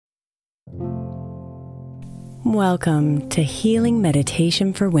Welcome to Healing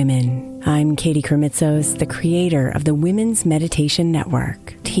Meditation for Women. I'm Katie Kermitzos, the creator of the Women's Meditation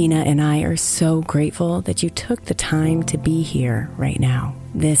Network. Tina and I are so grateful that you took the time to be here right now.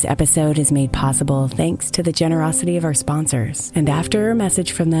 This episode is made possible thanks to the generosity of our sponsors. And after a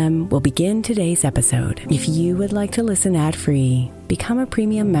message from them, we'll begin today's episode. If you would like to listen ad-free, become a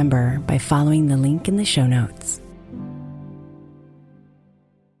premium member by following the link in the show notes.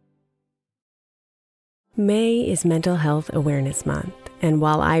 May is Mental Health Awareness Month, and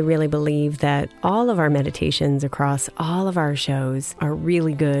while I really believe that all of our meditations across all of our shows are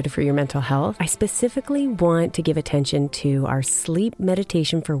really good for your mental health, I specifically want to give attention to our Sleep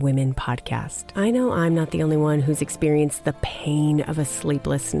Meditation for Women podcast. I know I'm not the only one who's experienced the pain of a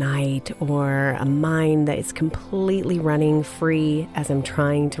sleepless night or a mind that is completely running free as I'm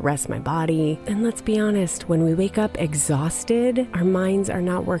trying to rest my body. And let's be honest, when we wake up exhausted, our minds are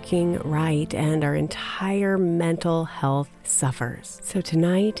not working right and our entire mental health suffers. So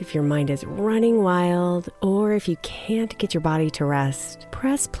tonight, if your mind is running wild or if you can't get your body to rest,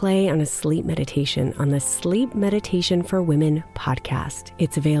 press play on a sleep meditation on the Sleep Meditation for Women podcast.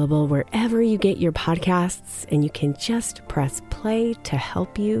 It's available wherever you get your podcasts, and you can just press play to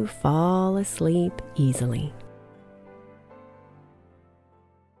help you fall asleep easily.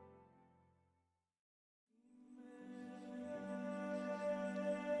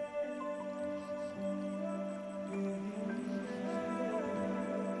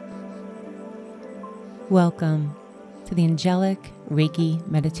 Welcome to the Angelic Reiki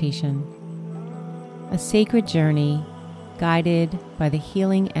meditation, a sacred journey guided by the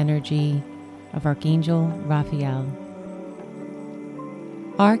healing energy of Archangel Raphael.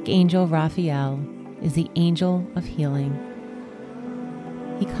 Archangel Raphael is the angel of healing.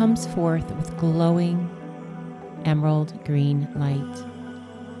 He comes forth with glowing emerald green light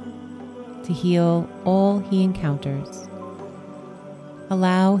to heal all he encounters.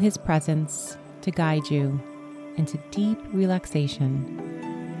 Allow his presence to guide you into deep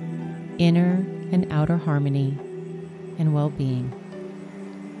relaxation, inner and outer harmony, and well-being.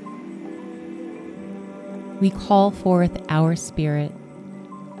 We call forth our spirit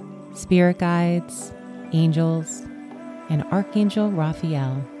guides, angels, and Archangel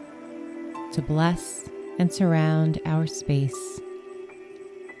Raphael to bless and surround our space.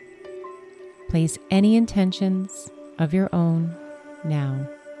 Place any intentions of your own now.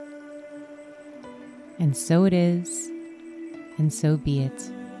 And so it is, and so be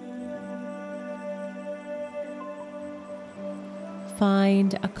it.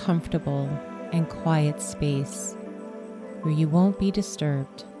 Find a comfortable and quiet space where you won't be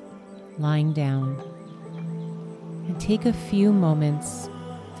disturbed, lying down. And take a few moments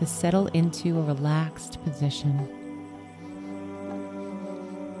to settle into a relaxed position.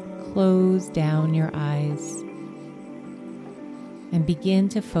 Close down your eyes and begin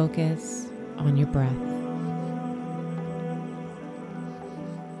to focus on your breath.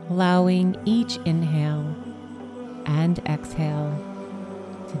 Allowing each inhale and exhale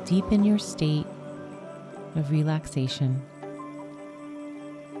to deepen your state of relaxation.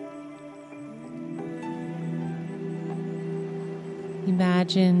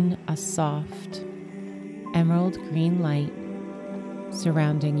 Imagine a soft emerald green light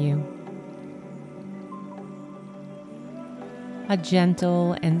surrounding you. A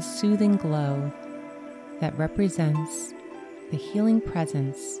gentle and soothing glow that represents the healing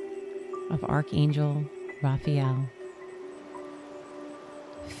presence of Archangel Raphael.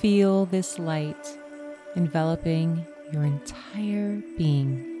 Feel this light enveloping your entire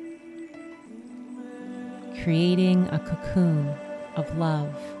being, creating a cocoon of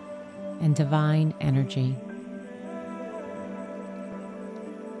love and divine energy.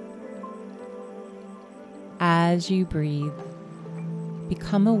 As you breathe,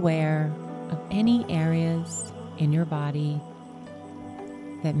 become aware of any areas in your body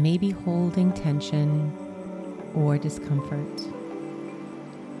that may be holding tension or discomfort.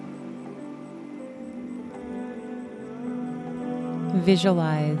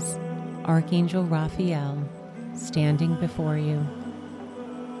 Visualize Archangel Raphael standing before you,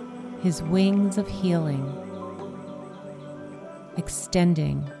 his wings of healing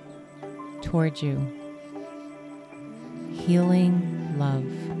extending toward you, healing love.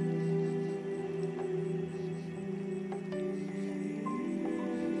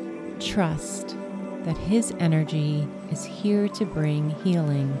 Trust that his energy is here to bring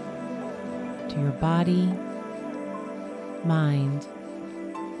healing to your body, mind,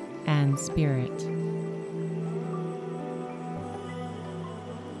 and spirit.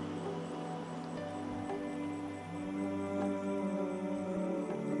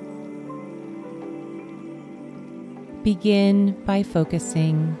 Begin by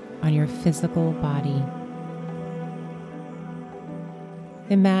focusing on your physical body.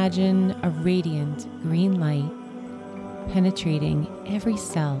 Imagine a radiant green light penetrating every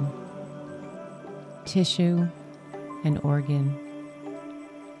cell, tissue, and organ.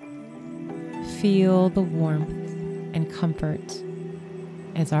 Feel the warmth and comfort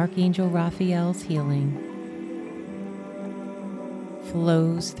as Archangel Raphael's healing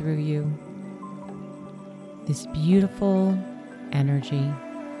flows through you. This beautiful energy,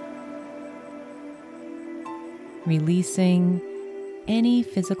 releasing any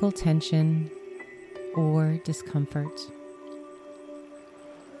physical tension or discomfort.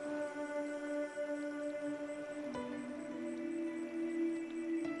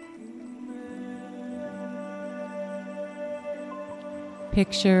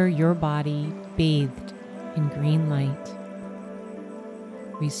 Picture your body bathed in green light,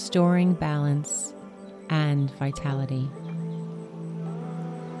 restoring balance and vitality.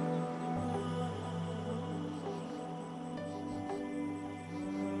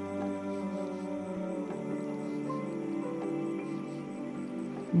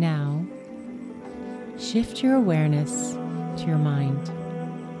 Now, shift your awareness to your mind.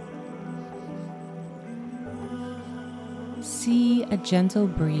 See a gentle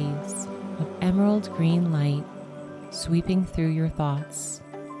breeze of emerald green light sweeping through your thoughts.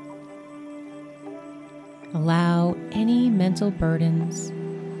 Allow any mental burdens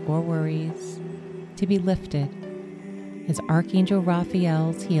or worries to be lifted as Archangel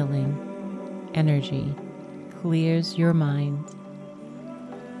Raphael's healing energy clears your mind,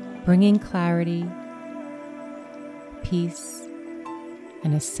 bringing clarity, peace,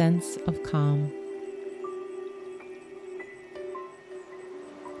 and a sense of calm.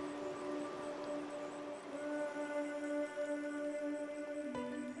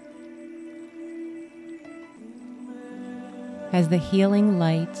 As the healing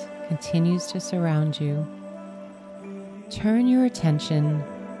light continues to surround you, turn your attention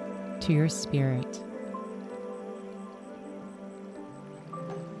to your spirit.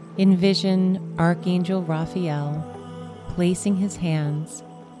 Envision Archangel Raphael placing his hands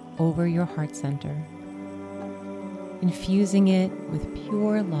over your heart center, infusing it with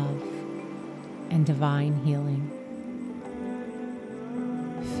pure love and divine healing.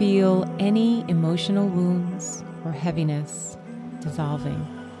 Feel any emotional wounds or heaviness dissolving,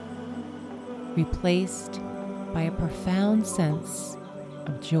 replaced by a profound sense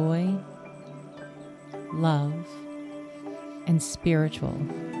of joy, love, and spiritual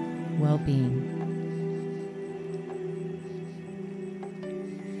well-being.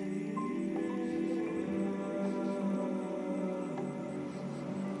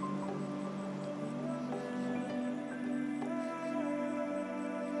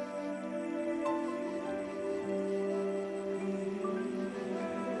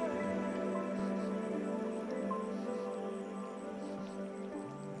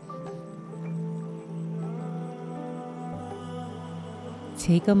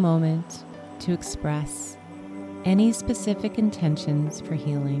 Take a moment to express any specific intentions for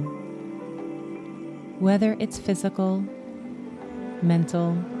healing, whether it's physical,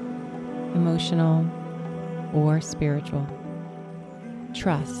 mental, emotional, or spiritual.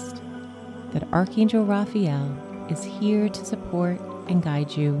 Trust that Archangel Raphael is here to support and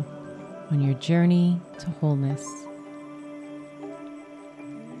guide you on your journey to wholeness.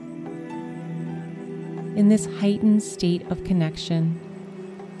 In this heightened state of connection,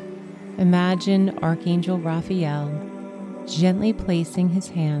 imagine Archangel Raphael gently placing his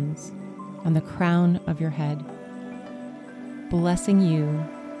hands on the crown of your head, blessing you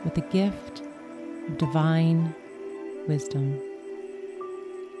with the gift of divine wisdom.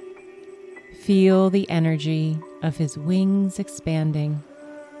 Feel the energy of his wings expanding,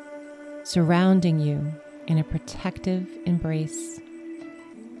 surrounding you in a protective embrace.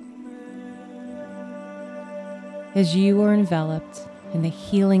 As you are enveloped in the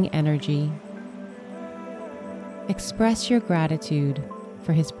healing energy, express your gratitude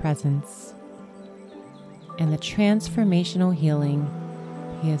for his presence and the transformational healing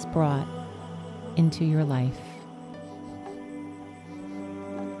he has brought into your life.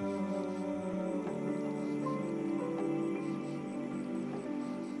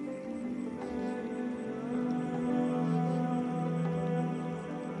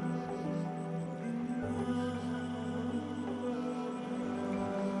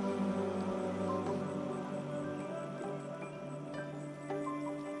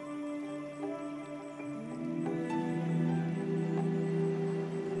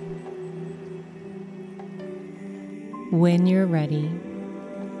 When you're ready,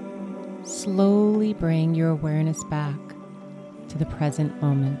 slowly bring your awareness back to the present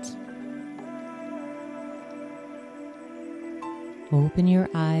moment. Open your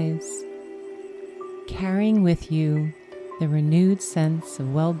eyes, carrying with you the renewed sense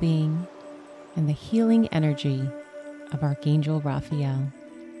of well-being and the healing energy of Archangel Raphael.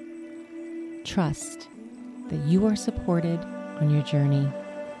 Trust that you are supported on your journey,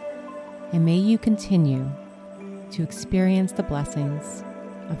 and may you continue to experience the blessings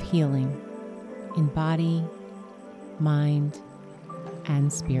of healing in body, mind,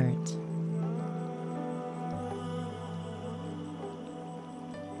 and spirit.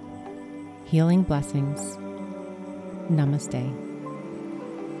 Healing blessings. Namaste.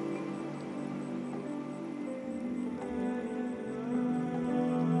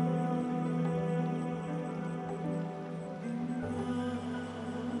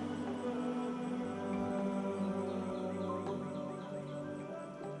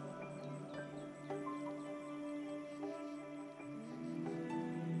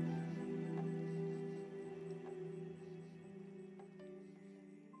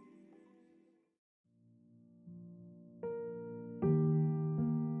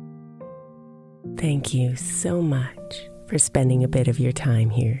 Thank you so much for spending a bit of your time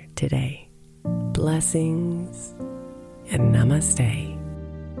here today. Blessings and namaste.